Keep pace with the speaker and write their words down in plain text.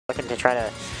looking to try to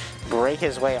break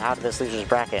his way out of this loser's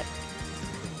bracket.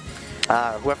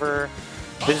 Whoever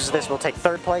loses this will take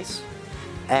 3rd place,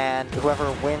 and whoever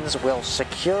wins will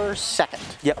secure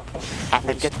 2nd. Yep.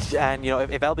 And you know,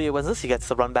 if LBA wins this, he gets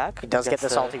the run back. He does get the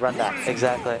salty run back.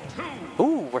 Exactly.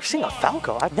 Ooh, we're seeing a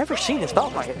Falco. I've never seen this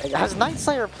Falco. Has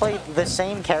NightSlayer played the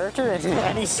same character in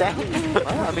any set?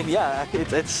 Well, I mean, yeah,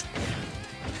 it's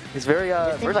very.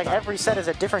 It seems like every set is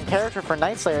a different character for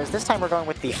NightSlayers. This time we're going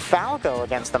with the Falco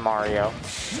against the Mario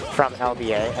from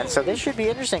LBA, and so this should be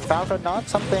interesting. Falco, not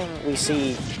something we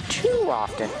see too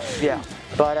often. Yeah.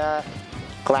 But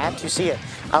glad to see it.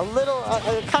 A little,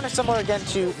 kind of similar again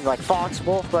to like Fox,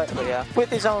 Wolf, but yeah, with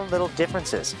his own little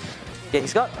differences. Yeah,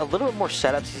 he's got a little bit more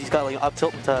setups. He's got like up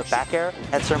tilt to back air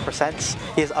at certain percents.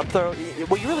 He has up throw.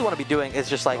 What you really want to be doing is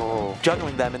just like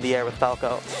juggling them in the air with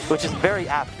Falco, which is very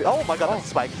apt. Oh my god, that's a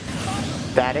spike.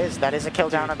 That is a kill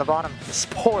down at the bottom. This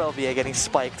poor LBA getting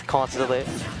spiked constantly.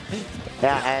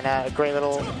 Yeah, and a great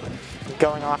little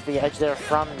going off the edge there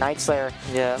from NightSlayer.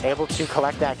 Yeah. Able to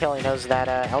collect that kill. He knows that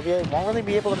LBA won't really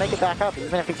be able to make it back up,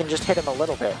 even if he can just hit him a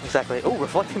little bit. Exactly. Oh,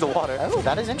 reflecting the water. Oh,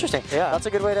 that is interesting. Yeah. That's a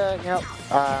good way to, you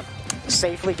know,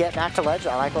 safely get back to ledge.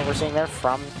 I like what we're seeing there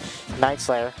from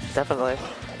NightSlayer. Definitely.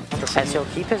 As he'll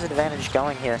keep his advantage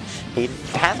going here. He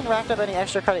hasn't racked up any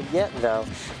extra credit yet, though.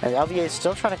 And LBA is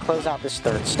still trying to close out this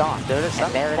 3rd stock. There it is.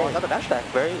 And there it is. Another dash attack.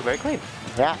 Very, very clean.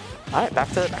 Yeah. All right, back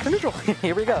to neutral.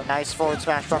 Here we go. Nice forward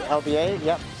smash from LBA.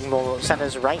 Yep. Will send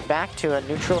us right back to a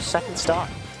neutral 2nd stock.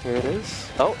 Here it is.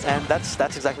 Oh, and that's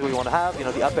exactly what you want to have. You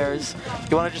know, the up airs.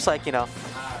 You want to just like, you know,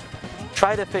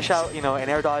 try to fish out, you know, an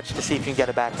air dodge to see if you can get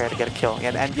a back air to get a kill.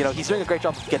 And you know, he's doing a great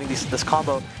job of getting this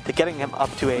combo to getting him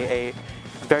up to a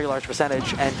very large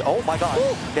percentage. And oh my god,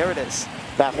 there it is.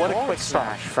 That what a quick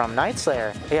smash from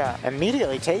NightSlayer. Yeah.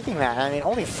 Immediately taking that. I mean,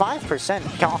 only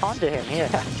 5% got onto him here.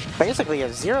 Basically a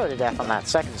 0 to death on that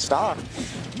 2nd stock.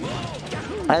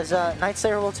 As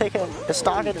NightSlayer will take a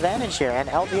stock advantage here, and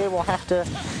LBA will have to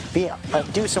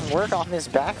do some work on this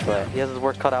back foot. He has his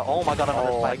work cut out. Oh my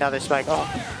god, another spike. Oh,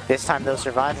 this time though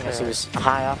surviving as he was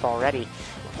high up already.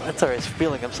 That's alright, he's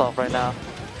feeling himself right now.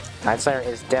 NightSlayer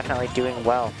is definitely doing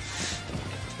well.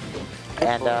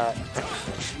 And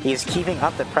he's keeping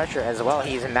up the pressure as well.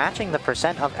 He's matching the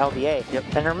percent of LBA. Yep.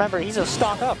 And remember, he's a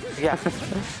stock up. Yeah.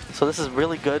 So this is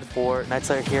really good for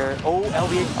NightSlayer here. Oh,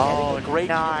 LBA getting a great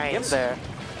game there.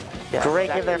 Yeah,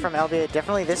 great give there from LBA.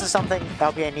 Definitely, this is something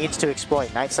LBA needs to exploit.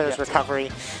 NightSlayer's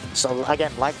recovery. So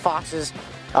again, like Fox's,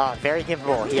 very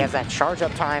giveable. He has that charge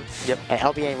up time. Yep. And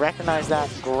LBA recognized that.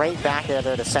 Great back air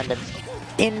there to send him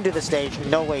into the stage.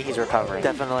 No way he's recovering.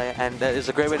 Definitely, and that is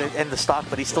a great way to end the stock,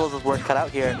 but he still has his work cut out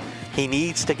here. He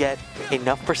needs to get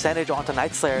enough percentage onto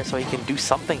NightSlayer so he can do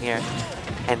something here.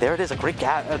 And there it is, a great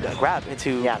grab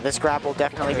into... Yeah, this grab will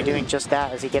definitely be doing just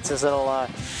that as he gets his little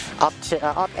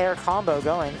up air combo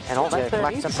going. And all to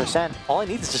collect some percent. All he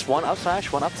needs is just one up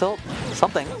smash, one up tilt,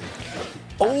 something.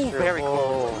 Oh, very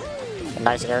close. A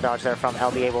nice air dodge there from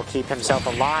LBA will keep himself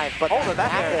alive, but the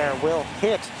back air will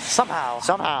hit somehow.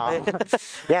 Somehow.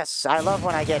 Yes, I love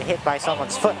when I get hit by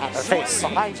someone's foot at their face.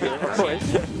 Behind you, of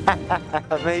course.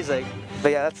 Amazing.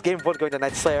 But yeah, that's game 1 going to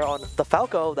NightSlayer on the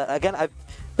Falco that, again, I've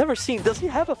never seen. Does he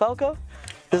have a Falco?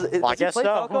 Does he play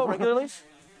Falco regularly?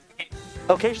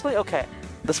 Occasionally? Okay.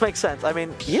 This makes sense. I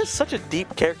mean, he has such a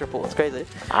deep character pool. It's crazy.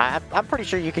 I'm pretty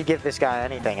sure you could give this guy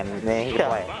anything and he could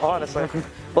play it. Honestly.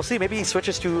 We'll see. Maybe he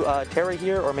switches to Terry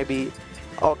here, or maybe...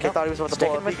 Okay, thought he was with the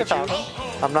ball. With the Falco.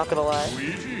 I'm not going to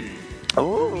lie.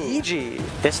 Ooh, Luigi.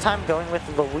 This time going with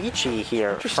Luigi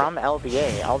here from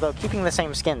LBA, although keeping the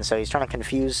same skin, so he's trying to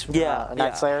confuse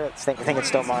NightSlayer. Think it's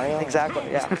still Mario.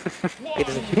 Exactly, yeah. It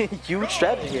is a huge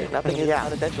strategy here. Nothing is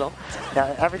unintentional.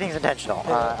 No, everything's intentional.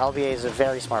 LBA is a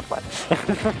very smart player.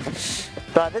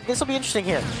 But this will be interesting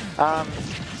here.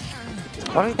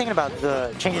 What are you thinking about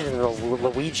the changes to the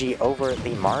Luigi over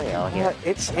the Mario here? Yeah,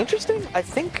 it's interesting. I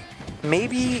think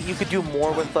maybe you could do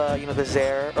more with you know, the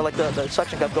Zaire, or like the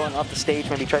suction cup going off the stage,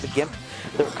 maybe try to gimp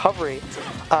the recovery.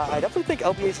 I definitely think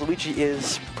LBA's Luigi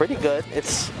is pretty good.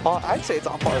 It's I'd say it's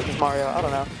on par with Mario. I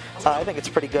don't know. I think it's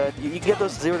pretty good. You can get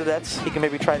those 0 to deaths. He can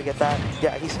maybe try to get that.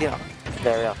 Yeah, he's, you know.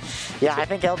 There we go. Yeah, I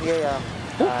think LBA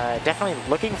definitely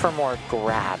looking for more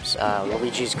grabs.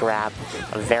 Luigi's grab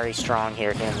very strong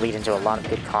here, can lead into a lot of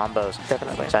good combos.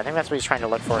 Definitely. So I think that's what he's trying to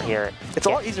look for here. It's a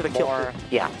lot easier to kill.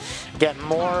 Yeah, get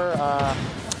more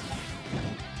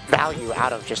value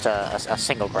out of just a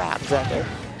single grab. Exactly.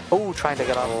 Oh, trying to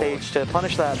get off stage to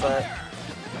punish that, but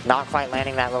not quite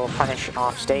landing that little punish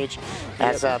off stage,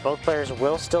 as both players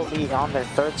will still be on their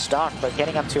 3rd stock, but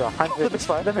getting up to 100.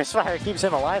 The misfire keeps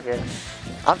him alive here.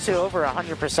 Up to over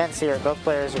 100% here. Both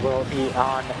players will be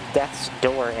on death's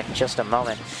door in just a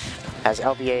moment. As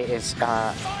LBA is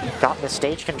got the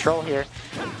stage control here.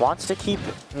 Wants to keep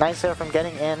NightSlayer from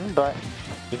getting in, but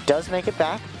he does make it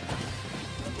back.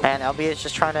 And LBA is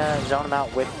just trying to zone him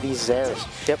out with these Zairs.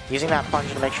 Yep. Using that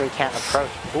plunge to make sure he can't approach.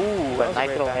 Ooh, but nice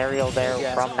little aerial there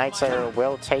from NightSlayer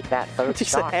will take that third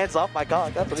stock. Hands off my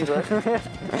god, that's what he's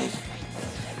doing.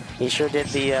 He sure did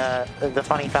the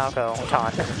funny Falco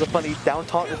taunt. The funny down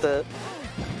taunt with the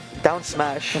down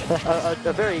smash. a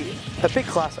big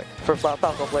classic for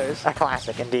Falco players. A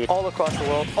classic indeed. All across the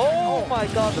world. Oh my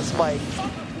god, the spike.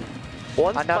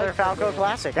 Another Falco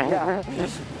classic. Yeah.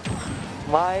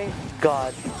 My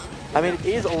god. I mean, it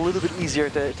is a little bit easier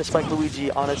to spike Luigi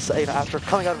on his, after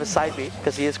coming out of his side beat,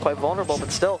 because he is quite vulnerable,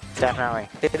 but still. Definitely.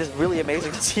 It is really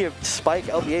amazing to see him spike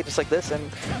LBA just like this, and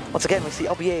once again, we see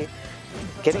LBA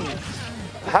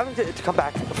having to come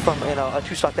back from a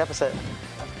 2-stock deficit,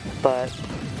 but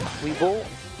we will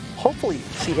hopefully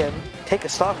see him take a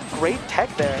stock. Great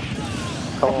tech there.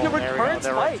 Oh, the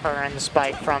return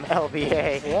spike from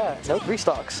LBA. Yeah, no 3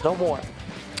 stocks, no more.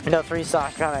 No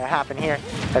 3-stock gonna happen here,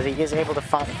 as he is able to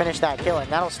finish that kill,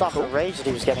 and that'll stop the rage that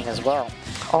he was getting as well.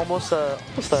 Almost a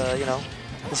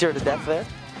 0 to death there,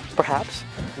 perhaps.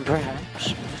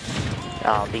 Perhaps.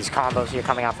 These combos here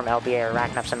coming out from LBA are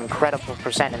racking up some incredible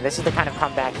percent, and this is the kind of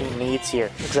comeback he needs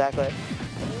here. Exactly.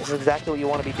 This is exactly what you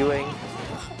want to be doing.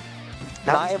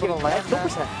 Now Not able to land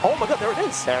that. Oh my god, there it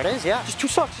is. There it is, yeah. Just 2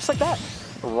 stocks, just like that.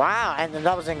 Wow, and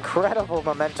that was incredible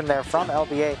momentum there from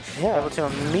LBA. Yeah. Able to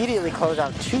immediately close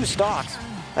out 2 stocks.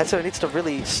 And so he needs to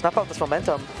really snuff out this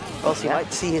momentum, or else he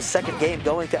might see his second game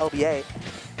going to LBA.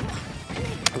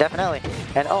 Definitely.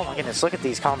 And oh my goodness, look at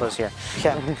these combos here.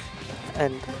 Yeah.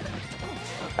 And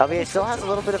LBA still has a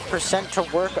little bit of percent to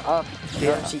work up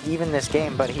to even this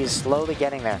game, but he's slowly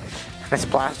getting there. This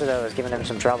blaster, though, is giving him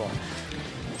some trouble.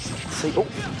 See, oh,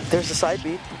 there's the side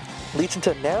beat. Leads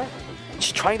into Nair.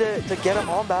 Just trying to get him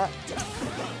on that.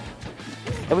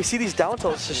 And we see these down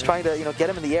tilts just trying to, get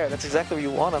him in the air. That's exactly where you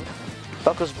want him.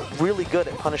 Falco's really good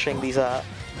at punishing these aerial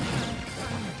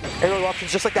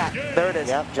options just like that. There it is.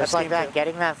 Yep, just like that.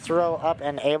 Getting that throw up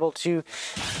and able to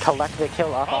collect the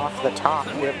kill up off the top.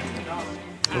 Yep.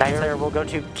 NightSlayer will go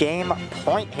to game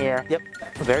point here. Yep,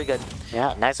 very good.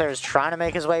 Yeah, NightSlayer is trying to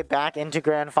make his way back into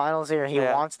grand finals here. He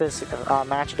wants this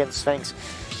match against Sphinx.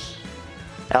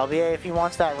 LBA, if he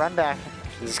wants that run back,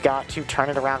 he's got to turn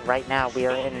it around right now. We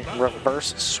are in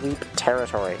reverse sweep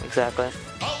territory. Exactly.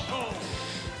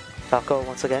 Falco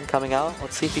once again coming out.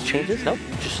 Let's see if he changes. Nope,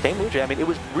 just stay Luigi. I mean, it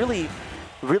was really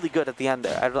good at the end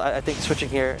there. I think switching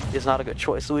here is not a good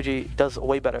choice. Luigi does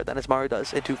way better than his Mario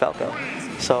does into Falco.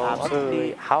 So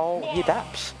absolutely. Let's see how he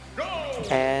adapts.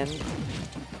 And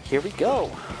here we go.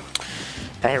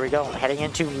 And here we go, heading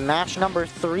into match number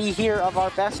 3 here of our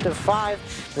best of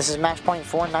 5. This is match point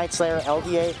for NightSlayer.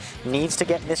 LBA needs to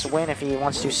get this win if he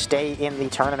wants to stay in the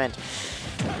tournament.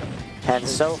 And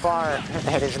so far,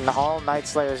 it is an all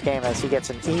NightSlayer's game as he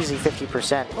gets an easy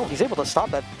 50%. Oh, he's able to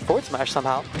stop that forward smash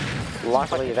somehow.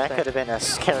 Luckily, that could have been a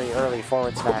scary early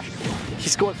forward smash.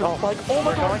 He's going for the oh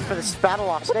my god, going for this battle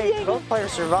off stage. Both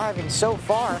players surviving so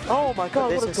far. Oh my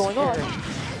god, what is going on?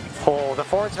 Oh, the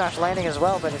forward smash landing as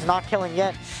well, but it's not killing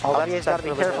yet. LBA's got to be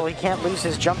really careful. He can't lose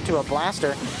his jump to a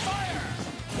blaster.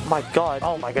 My god.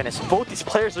 Oh my goodness. Both these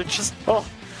players are just... Oh.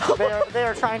 they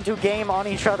are trying to game on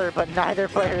each other, but neither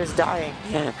player is dying.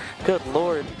 Good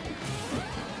lord.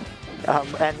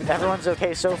 And everyone's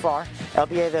okay so far.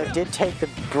 LBA, though, did take the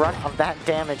brunt of that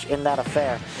damage in that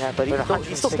affair. Yeah, but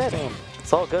he's still standing.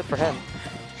 It's all good for him.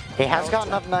 He has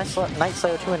gotten up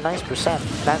NightSlayer to a nice percent.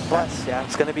 Yeah,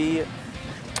 it's going to be...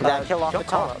 that kill off the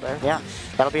top there. Yeah,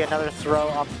 that'll be another throw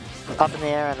up in the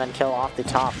air and then kill off the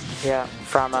top. Yeah,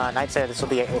 from NightSlayer, this will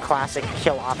be a classic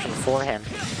kill option for him.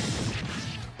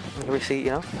 We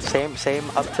see, same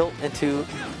up tilt into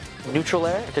neutral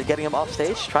air, into getting him off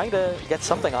stage, trying to get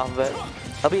something off of it.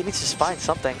 LBA needs to find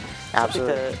something.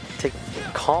 Absolutely. Something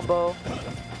to combo,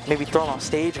 maybe throw him off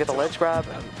stage, get the ledge grab,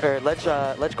 or ledge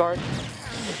guard.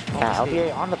 Yeah,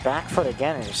 LBA on the back foot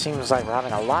again, and it seems like we're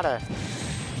having a lot of...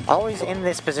 Always in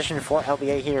this position for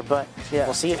LBA here, but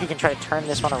we'll see if he can try to turn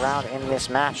this one around in this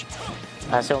match.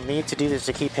 As he'll need to do this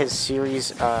to keep his series,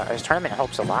 his tournament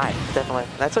hopes alive. Definitely.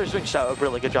 That's why he's doing a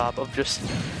really good job of just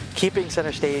keeping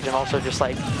center stage and also just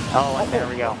like... and there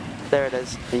we go. There it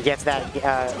is. He gets that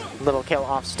little kill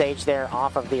off stage there,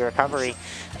 off of the recovery.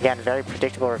 Again, very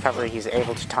predictable recovery. He's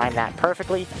able to time that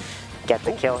perfectly. Get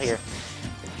the kill here.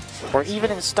 We're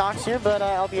even in stocks here, but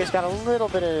LBA's got a little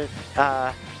bit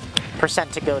of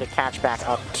percent to go to catch back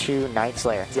up to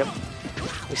NightSlayer. Yep.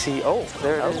 We see, oh,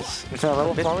 there it is. It's a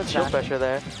little forward shield smash. pressure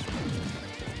there.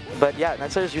 But yeah,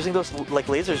 NightSlayer's using those like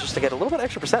lasers just to get a little bit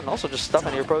extra percent and also just stuff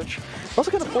on your approach.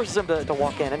 Also kind of forces him to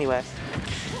walk in anyway.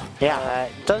 Yeah,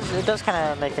 it does kind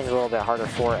of make things a little bit harder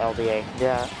for LBA.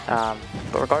 Yeah.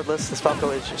 But regardless, this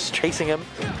Falco is just chasing him.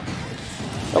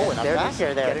 Oh, and there a back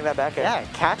air there. Getting that back air. Yeah,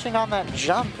 catching on that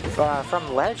jump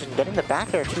from ledge and getting the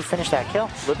back air to finish that kill.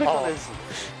 Living on his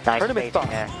tournament thought.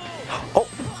 Oh,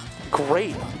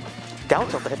 great. Down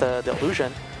tilt to hit the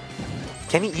illusion.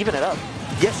 Can he even it up?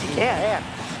 Yes, he can.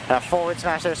 Yeah. Forward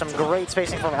smash. There's some great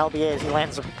spacing from LBA as he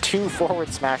lands 2 forward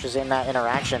smashes in that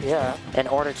interaction in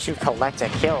order to collect a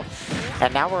kill.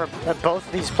 And now we're both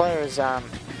of these players on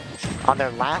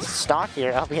their last stock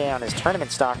here, LBA on his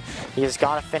tournament stock. He has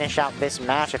got to finish out this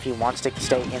match if he wants to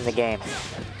stay in the game.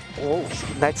 Will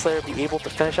NightSlayer be able to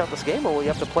finish out this game, or will you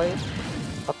have to play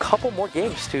a couple more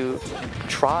games to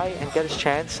try and get his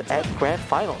chance at Grand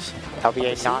Finals?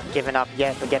 LBA not giving up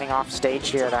yet, but getting off stage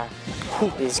here. That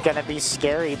is going to be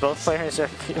scary. Both players are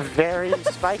very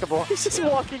spikeable. He's just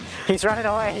walking. He's running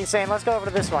away. He's saying, let's go over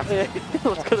to this one.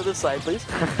 Let's go to this side, please.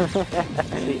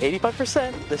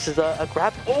 85%. This is a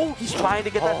grab. Oh, he's trying to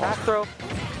get that back throw.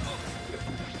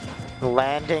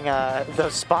 Landing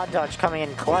those spot dodge coming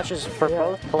in clutches for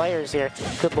both players here.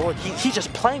 Good lord. He's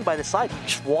just playing by the side. He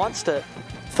just wants to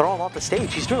throw him off the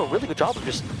stage. He's doing a really good job of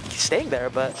just staying there,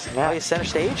 but now he's center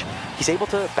stage. He's able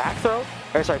to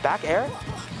back air.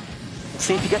 Let's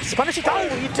see if he gets his punish. Oh,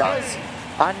 he does!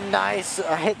 A nice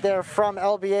hit there from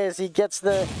LBA as he gets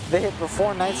the hit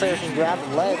before NightSlayer can grab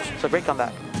the ledge. So great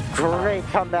comeback. Great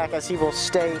comeback as he will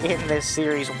stay in this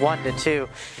series 1-2.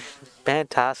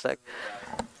 Fantastic.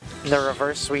 The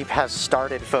reverse sweep has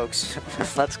started, folks.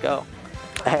 Let's go.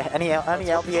 Any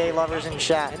LBA lovers in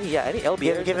chat? Any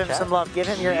LBA? Give him some love. Give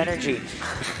him your energy.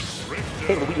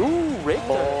 Hey, ooh, Richter.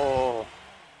 Oh,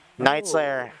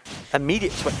 NightSlayer.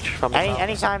 Immediate switch from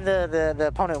anytime the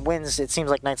opponent wins, it seems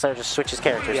like NightSlayer just switches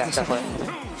characters. Yeah,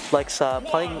 definitely. Likes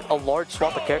playing a large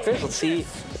swath of characters. Let's see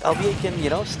if LBA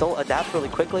can, still adapt really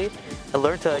quickly and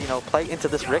learn to, play into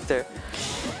this Richter.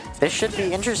 This should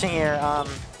be interesting here.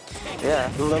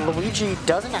 Yeah, Luigi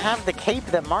doesn't have the cape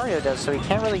that Mario does, so he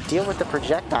can't really deal with the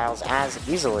projectiles as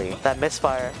easily. That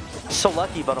misfire, so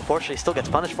lucky, but unfortunately still gets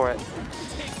punished for it.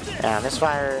 Yeah,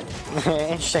 misfire,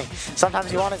 interesting.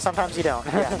 Sometimes you want it, sometimes you don't.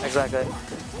 Yeah, exactly.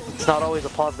 It's not always a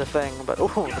positive thing, but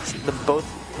ooh,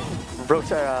 both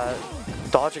ropes are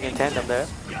dodging in tandem there.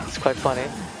 It's quite funny.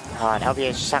 And LBA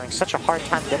is just having such a hard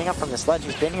time getting up from this ledge.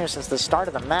 He's been here since the start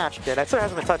of the match. Yeah, NightSlayer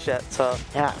hasn't been touched yet, so...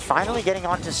 Yeah, finally getting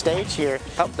onto stage here.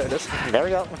 Oh, there it is. There we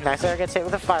go. NightSlayer gets hit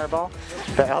with a fireball.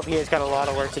 But LBA's got a lot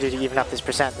of work to do to even up this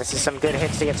percent. This is some good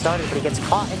hits to get started, but he gets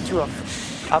caught into a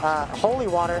holy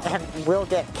water and will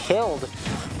get killed.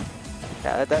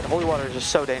 Yeah, that holy water is just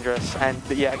so dangerous. And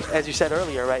yeah, as you said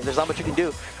earlier, right, there's not much you can do.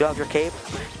 You don't have your cape.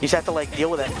 You just have to,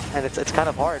 deal with it. And it's kind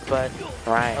of hard, but...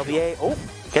 Right. LBA,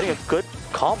 getting a good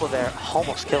combo there,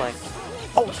 almost killing.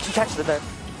 Oh, he catches it there.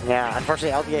 Yeah,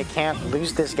 unfortunately, LBA can't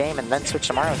lose this game and then switch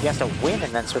to Mario. He has to win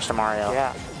and then switch to Mario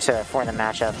for the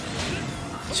matchup.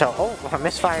 So, a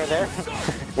misfire there.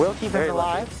 Will keep him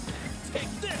alive.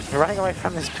 Running away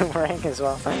from this boomerang as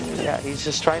well. Yeah, he's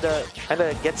just trying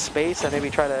to get space and maybe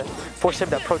try to force him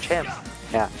to approach him.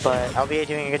 Yeah, but LBA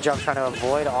doing a good job trying to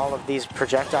avoid all of these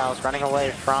projectiles, running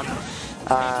away from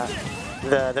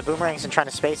the boomerangs and trying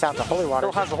to space out the holy water.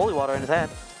 Still has the holy water in his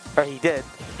hand. Or he did.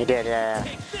 He did, yeah.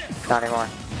 Not anymore.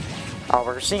 Oh,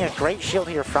 we're seeing a great shield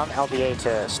here from LBA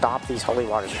to stop these holy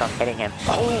waters from hitting him.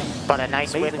 Oh, but a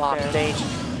nice whip off stage.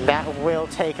 That will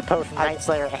take both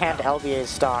NightSlayer and LBA's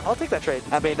stock. I'll take that trade.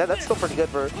 I mean, that's still pretty good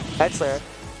for NightSlayer.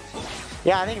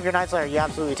 Yeah, I think if you're NightSlayer, you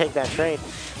absolutely take that trade.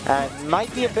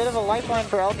 Might be a bit of a lifeline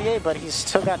for LBA, but he's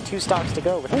still got 2 stocks to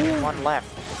go with one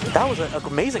left. That was an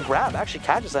amazing grab. Actually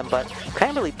catches him, but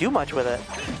can't really do much with it.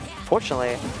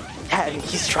 Fortunately, yeah,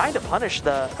 he's trying to punish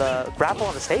the grapple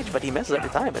on the stage, but he misses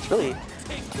every time.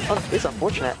 It's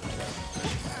unfortunate.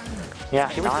 Yeah,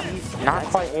 not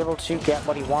quite able to get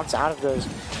what he wants out of those,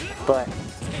 but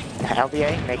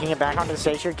LBA making it back onto the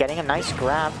stage here, getting a nice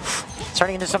grab,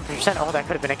 turning into some percent. Oh, that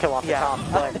could have been a kill off the top,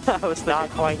 but I was not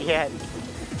quite yet.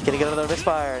 Gonna get another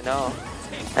misfire, no.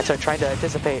 And so trying to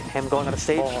anticipate him going on the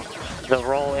stage. The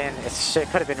roll in, it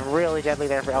could have been really deadly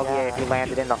there for LBA if he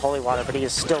landed in the holy water, but he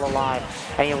is still alive.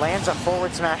 And he lands a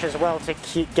forward smash as well to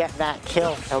get that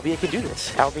kill. LBA can do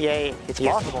this. LBA, it's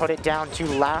possible. Put it down to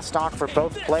last stock for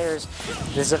both players.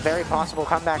 This is a very possible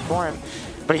comeback for him.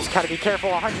 But he's got to be careful,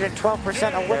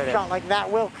 112%. A whip shot like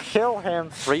that will kill him.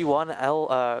 3-1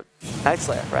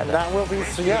 NightSlayer, right? That will be,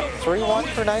 3-1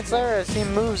 for NightSlayer as he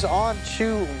moves on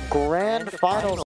to Grand Finals.